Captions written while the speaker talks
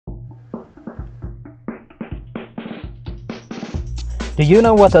Do you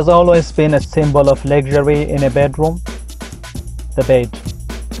know what has always been a symbol of luxury in a bedroom? The bed.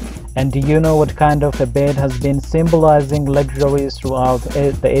 And do you know what kind of a bed has been symbolizing luxury throughout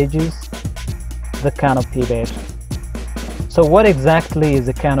the ages? The canopy bed. So what exactly is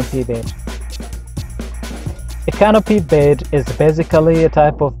a canopy bed? A canopy bed is basically a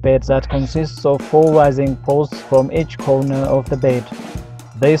type of bed that consists of 4 rising posts from each corner of the bed.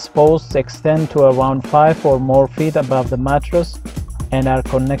 These posts extend to around 5 or more feet above the mattress and are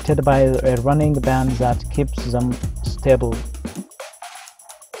connected by a running band that keeps them stable.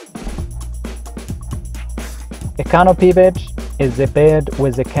 A canopy bed is a bed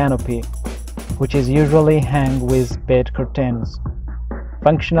with a canopy, which is usually hung with bed curtains.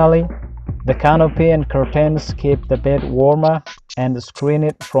 Functionally, the canopy and curtains keep the bed warmer and screen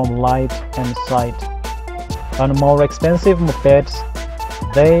it from light and sight. On more expensive beds,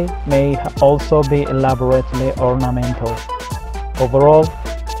 they may also be elaborately ornamental. Overall,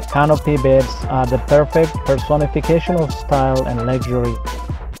 canopy beds are the perfect personification of style and luxury,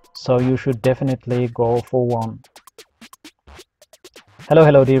 so you should definitely go for one.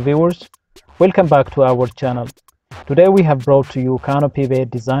 Hello dear viewers, welcome back to our channel. Today we have brought to you canopy bed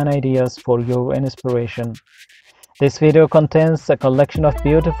design ideas for your inspiration. This video contains a collection of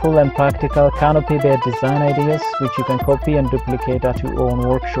beautiful and practical canopy bed design ideas which you can copy and duplicate at your own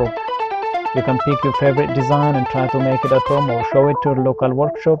workshop. You can pick your favorite design and try to make it at home or show it to a local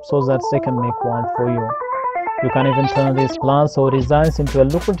workshop so that they can make one for you. You can even turn these plans or designs into a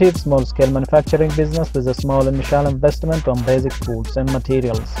lucrative small-scale manufacturing business with a small initial investment on basic tools and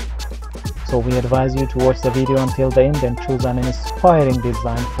materials. So we advise you to watch the video until the end and choose an inspiring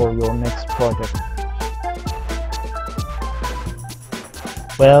design for your next project.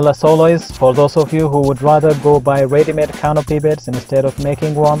 Well, as always, for those of you who would rather go buy ready-made canopy beds instead of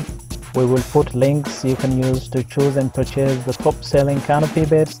making one, we will put links you can use to choose and purchase the top-selling canopy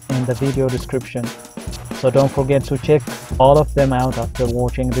beds in the video description. So don't forget to check all of them out after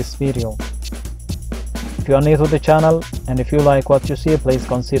watching this video. If you are new to the channel and if you like what you see, please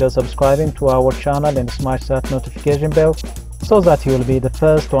consider subscribing to our channel and smash that notification bell so that you will be the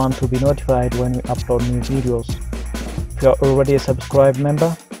first one to be notified when we upload new videos. If you are already a subscribed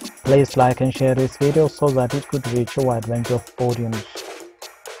member, please like and share this video so that it could reach a wide range of audience.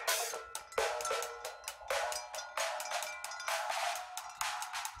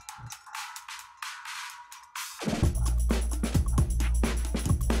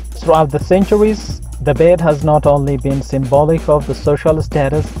 Throughout the centuries, the bed has not only been symbolic of the social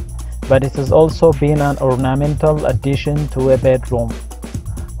status, but it has also been an ornamental addition to a bedroom.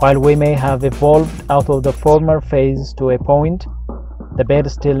 While we may have evolved out of the former phase to a point, the bed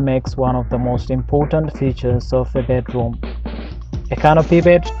still makes one of the most important features of a bedroom. A canopy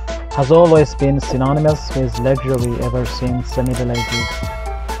bed has always been synonymous with luxury ever since the Middle Ages.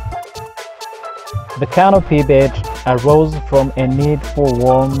 The canopy bed arose from a need for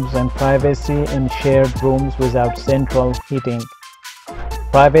warmth and privacy in shared rooms without central heating.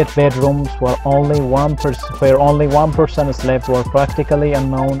 Private bedrooms where only one person slept were practically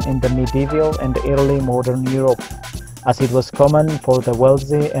unknown in the medieval and early modern Europe, as it was common for the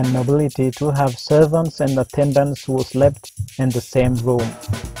wealthy and nobility to have servants and attendants who slept in the same room.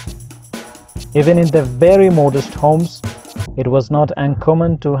 Even in the very modest homes, it was not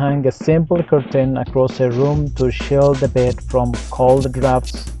uncommon to hang a simple curtain across a room to shield the bed from cold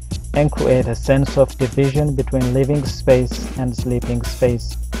drafts and create a sense of division between living space and sleeping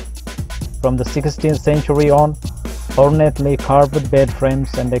space. From the 16th century on, ornately carved bed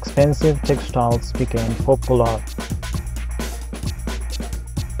frames and expensive textiles became popular.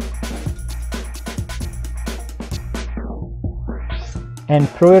 In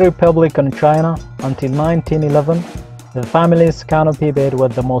pre-Republican China, until 1911, the family's canopy bed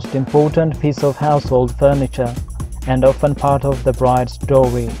was the most important piece of household furniture and often part of the bride's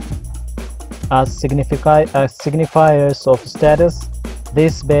dowry. As signifiers of status,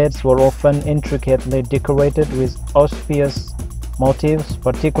 these beds were often intricately decorated with auspicious motifs,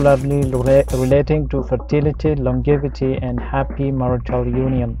 particularly relating to fertility, longevity, and happy marital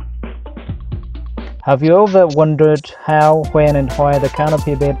union. Have you ever wondered how, when, and why the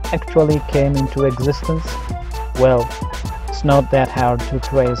canopy bed actually came into existence? Well, it's not that hard to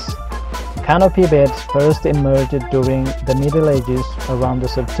trace. Canopy beds first emerged during the Middle Ages around the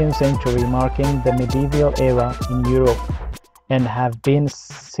 17th century, marking the medieval era in Europe, and have been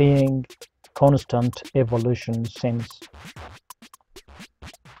seeing constant evolution since.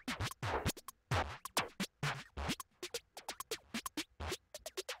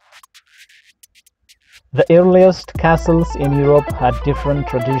 The earliest castles in Europe had different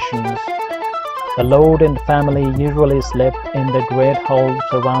traditions. The lord and family usually slept in the great hall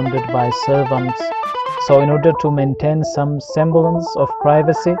surrounded by servants, so in order to maintain some semblance of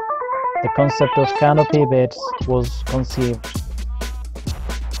privacy, the concept of canopy beds was conceived.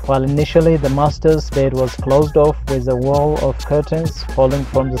 While initially the master's bed was closed off with a wall of curtains falling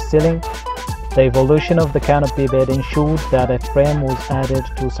from the ceiling, the evolution of the canopy bed ensured that a frame was added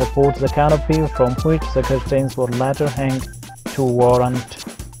to support the canopy, from which the curtains would later hang to warrant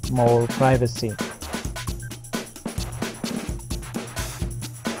more privacy.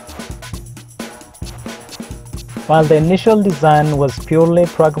 While the initial design was purely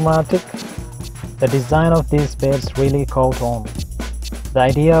pragmatic, the design of these beds really caught on. The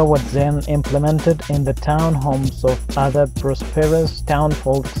idea was then implemented in the townhomes of other prosperous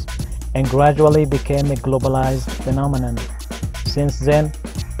townfolks and gradually became a globalized phenomenon. Since then,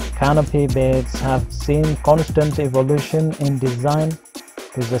 canopy beds have seen constant evolution in design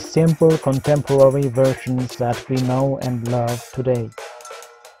to the simple contemporary versions that we know and love today.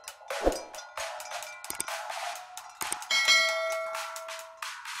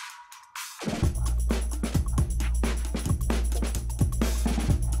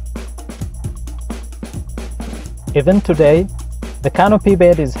 Even today, the canopy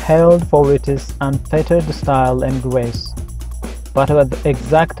bed is hailed for its unfettered style and grace. But what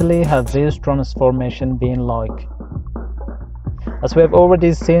exactly have these transformations been like? As we have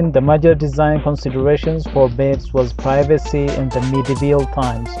already seen, the major design considerations for beds was privacy in the medieval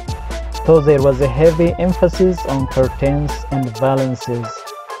times, though there was a heavy emphasis on curtains and valances.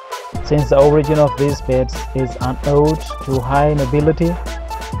 Since the origin of these beds is an ode to high nobility,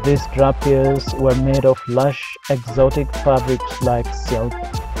 these draperies were made of lush, exotic fabrics like silk.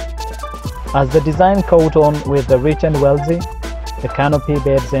 As the design caught on with the rich and wealthy, the canopy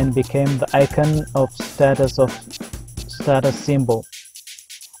bed then became the icon of status symbol.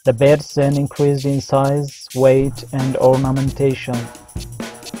 The beds then increased in size, weight, and ornamentation.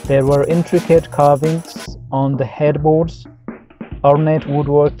 There were intricate carvings on the headboards, ornate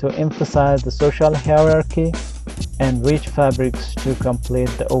woodwork to emphasize the social hierarchy, and rich fabrics to complete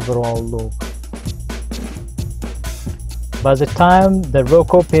the overall look. By the time the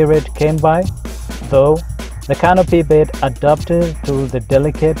Rococo period came by, though, the canopy bed adapted to the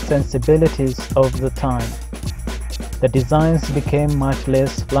delicate sensibilities of the time. The designs became much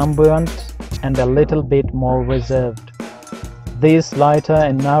less flamboyant and a little bit more reserved. These lighter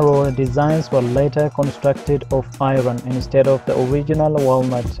and narrower designs were later constructed of iron instead of the original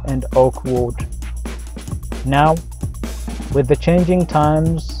walnut and oak wood. Now, with the changing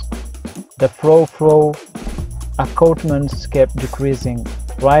times, the frou-frou accoutrements kept decreasing,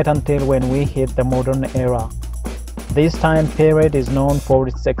 right until when we hit the modern era. This time period is known for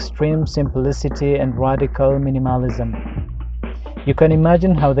its extreme simplicity and radical minimalism. You can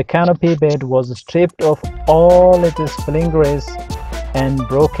imagine how the canopy bed was stripped of all its filigrees and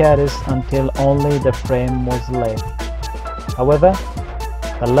brocades until only the frame was left. However,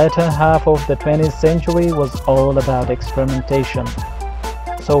 the latter half of the 20th century was all about experimentation.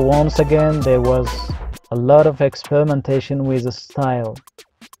 So once again, there was a lot of experimentation with the style.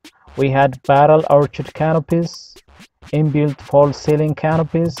 We had barrel-arched canopies, inbuilt false ceiling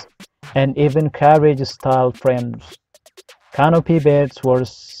canopies, and even carriage-style frames. Canopy beds were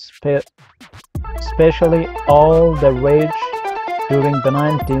especially all the rage during the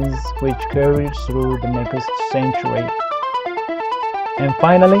 90s, which carried through the next century. And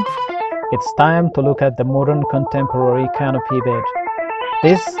finally, it's time to look at the modern contemporary canopy bed.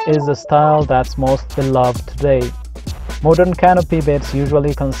 This is the style that's most beloved today. Modern canopy beds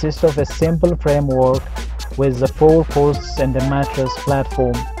usually consist of a simple framework with the 4 posts and a mattress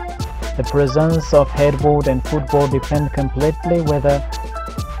platform. The presence of headboard and footboard depend completely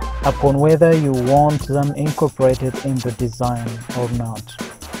upon whether you want them incorporated in the design or not.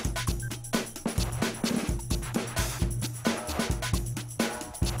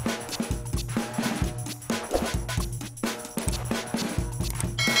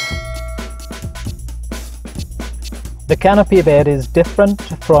 The canopy bed is different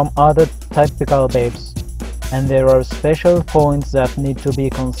from other typical beds, and there are special points that need to be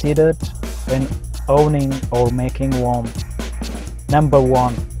considered when owning or making one. Number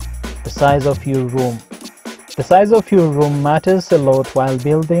 1. The size of your room. The size of your room matters a lot while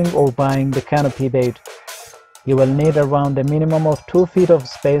building or buying the canopy bed. You will need around a minimum of 2 feet of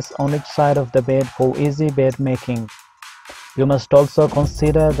space on each side of the bed for easy bed making. You must also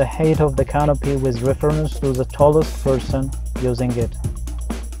consider the height of the canopy with reference to the tallest person using it.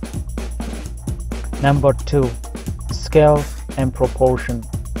 Number 2. Scale and proportion.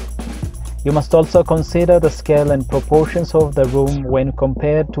 You must also consider the scale and proportions of the room when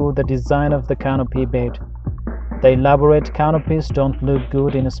compared to the design of the canopy bed. The elaborate canopies don't look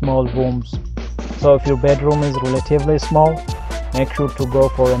good in small rooms, so if your bedroom is relatively small, make sure to go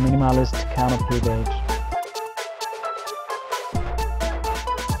for a minimalist canopy bed.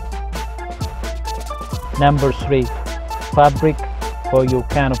 Number 3. Fabric for your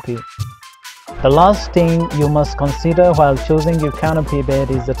canopy. The last thing you must consider while choosing your canopy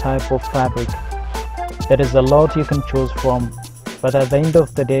bed is the type of fabric. There is a lot you can choose from, but at the end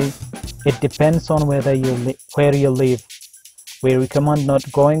of the day, it depends on where you live. We recommend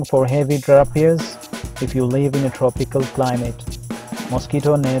not going for heavy draperies if you live in a tropical climate.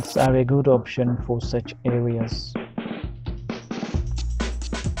 Mosquito nets are a good option for such areas.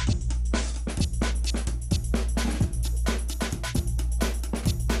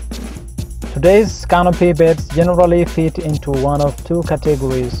 Today's canopy beds generally fit into one of two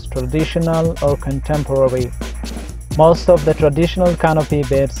categories, traditional or contemporary. Most of the traditional canopy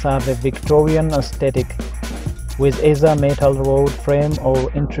beds have a Victorian aesthetic, with either metal rod frame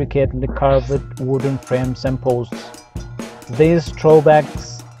or intricately carved wooden frames and posts. These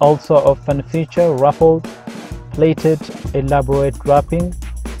throwbacks also often feature ruffled, pleated, elaborate draping,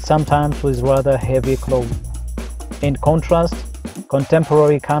 sometimes with rather heavy cloth. In contrast,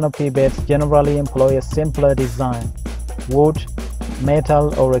 contemporary canopy beds generally employ a simpler design. Wood,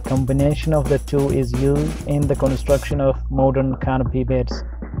 metal, or a combination of the two is used in the construction of modern canopy beds,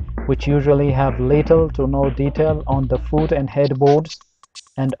 which usually have little to no detail on the foot and headboards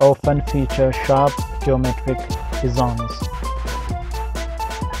and often feature sharp geometric designs.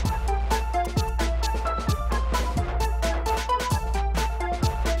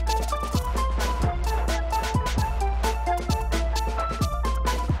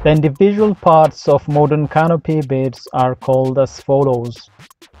 The individual parts of modern canopy beds are called as follows.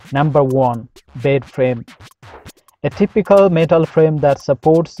 Number 1. Bed frame. A typical metal frame that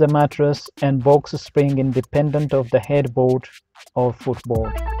supports the mattress and box spring independent of the headboard or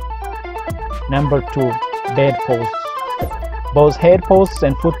footboard. Number 2. Bed posts. Both head posts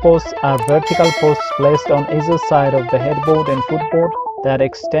and foot posts are vertical posts placed on either side of the headboard and footboard that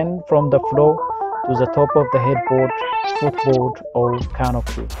extend from the floor to the top of the headboard, footboard, or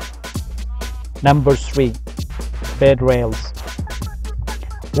canopy. Number 3. Bed rails.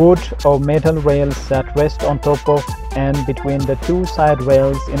 Wood or metal rails that rest on top of and between the two side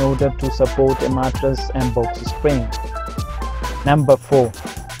rails in order to support a mattress and box spring. Number 4.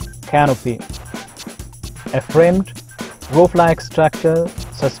 Canopy. A framed, roof-like structure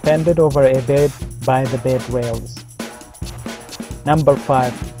suspended over a bed by the bed rails. Number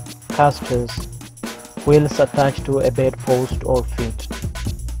 5. Casters. Wheels attached to a bed post or feet.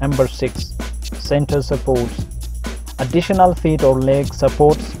 Number 6. Center supports. Additional feet or leg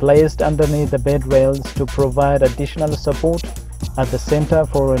supports placed underneath the bed rails to provide additional support at the center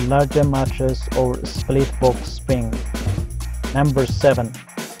for a larger mattress or split box spring. Number 7.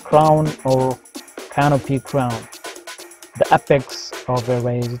 Crown or canopy crown. The apex of a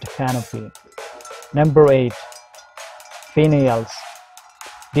raised canopy. Number 8. Finials.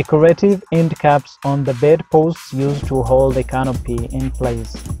 Decorative end caps on the bed posts used to hold the canopy in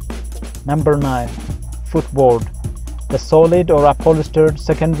place. Number 9. Footboard. The solid or upholstered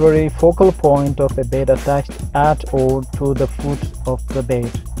secondary focal point of a bed attached at or to the foot of the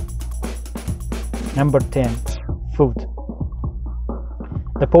bed. Number 10. Foot.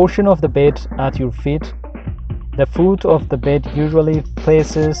 The portion of the bed at your feet. The foot of the bed usually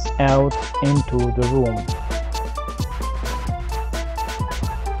faces out into the room.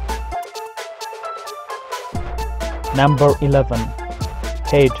 Number 11.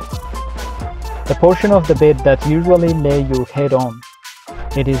 Head. The portion of the bed that usually lay your head on.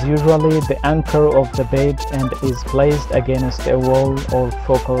 It is usually the anchor of the bed and is placed against a wall or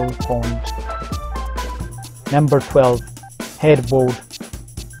focal point. Number 12. Headboard.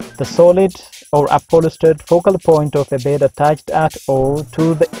 The solid or upholstered focal point of a bed attached at or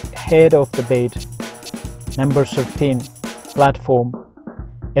to the head of the bed. Number 13. Platform.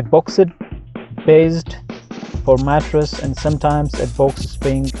 A boxed based for mattress and sometimes a box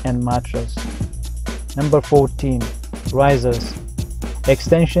spring and mattress. Number 14. Risers.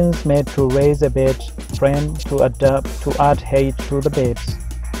 Extensions made to raise a bed frame to add height to the beds.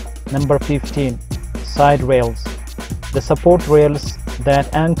 Number 15. Side rails. The support rails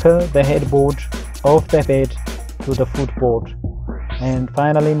that anchor the headboard of the bed to the footboard. And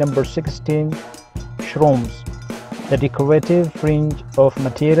finally, number 16. Shrooms. The decorative fringe of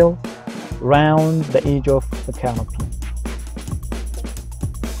material round the edge of the canopy.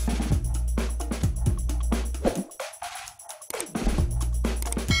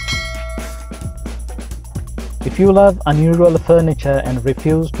 If you love unusual furniture and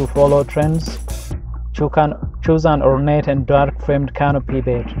refuse to follow trends, choose an ornate and dark-framed canopy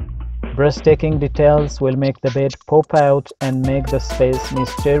bed. Breathtaking details will make the bed pop out and make the space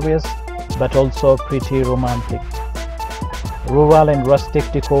mysterious but also pretty romantic. Rural and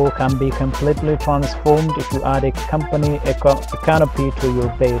rustic decor can be completely transformed if you add a canopy to your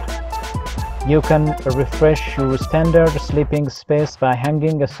bed. You can refresh your standard sleeping space by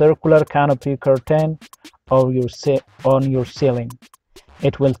hanging a circular canopy curtain on your ceiling.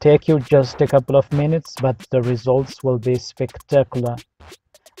 It will take you just a couple of minutes, but the results will be spectacular.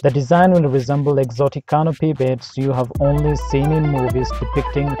 The design will resemble exotic canopy beds you have only seen in movies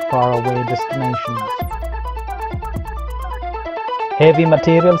depicting faraway destinations. Heavy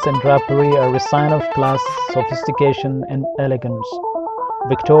materials and drapery are a sign of class, sophistication, and elegance.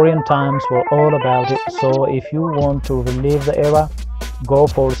 Victorian times were all about it, so if you want to relive the era, go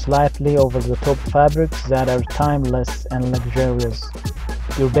for slightly over-the-top fabrics that are timeless and luxurious.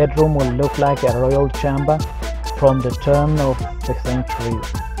 Your bedroom will look like a royal chamber from the turn of the century.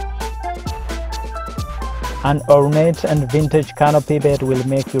 An ornate and vintage canopy bed will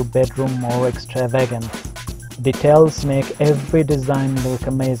make your bedroom more extravagant. Details make every design look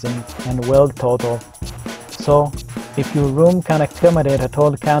amazing and well thought of. So, if your room can accommodate a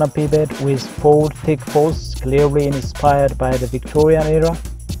tall canopy bed with 4 thick posts clearly inspired by the Victorian era,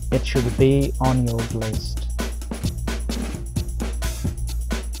 it should be on your list.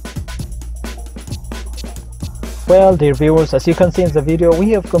 Well, dear viewers, as you can see in the video, we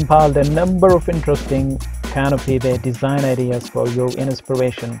have compiled a number of interesting canopy bed design ideas for your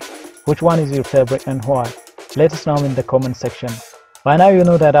inspiration. Which one is your favorite and why? Let us know in the comment section. By now you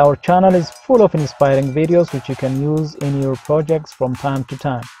know that our channel is full of inspiring videos which you can use in your projects from time to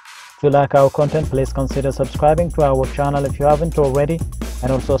time. If you like our content, please consider subscribing to our channel if you haven't already,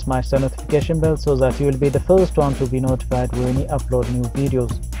 and also smash the notification bell so that you will be the first one to be notified when we upload new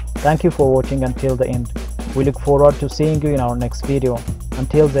videos. Thank you for watching until the end. We look forward to seeing you in our next video.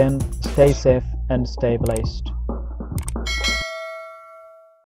 Until then, stay safe and stay blessed.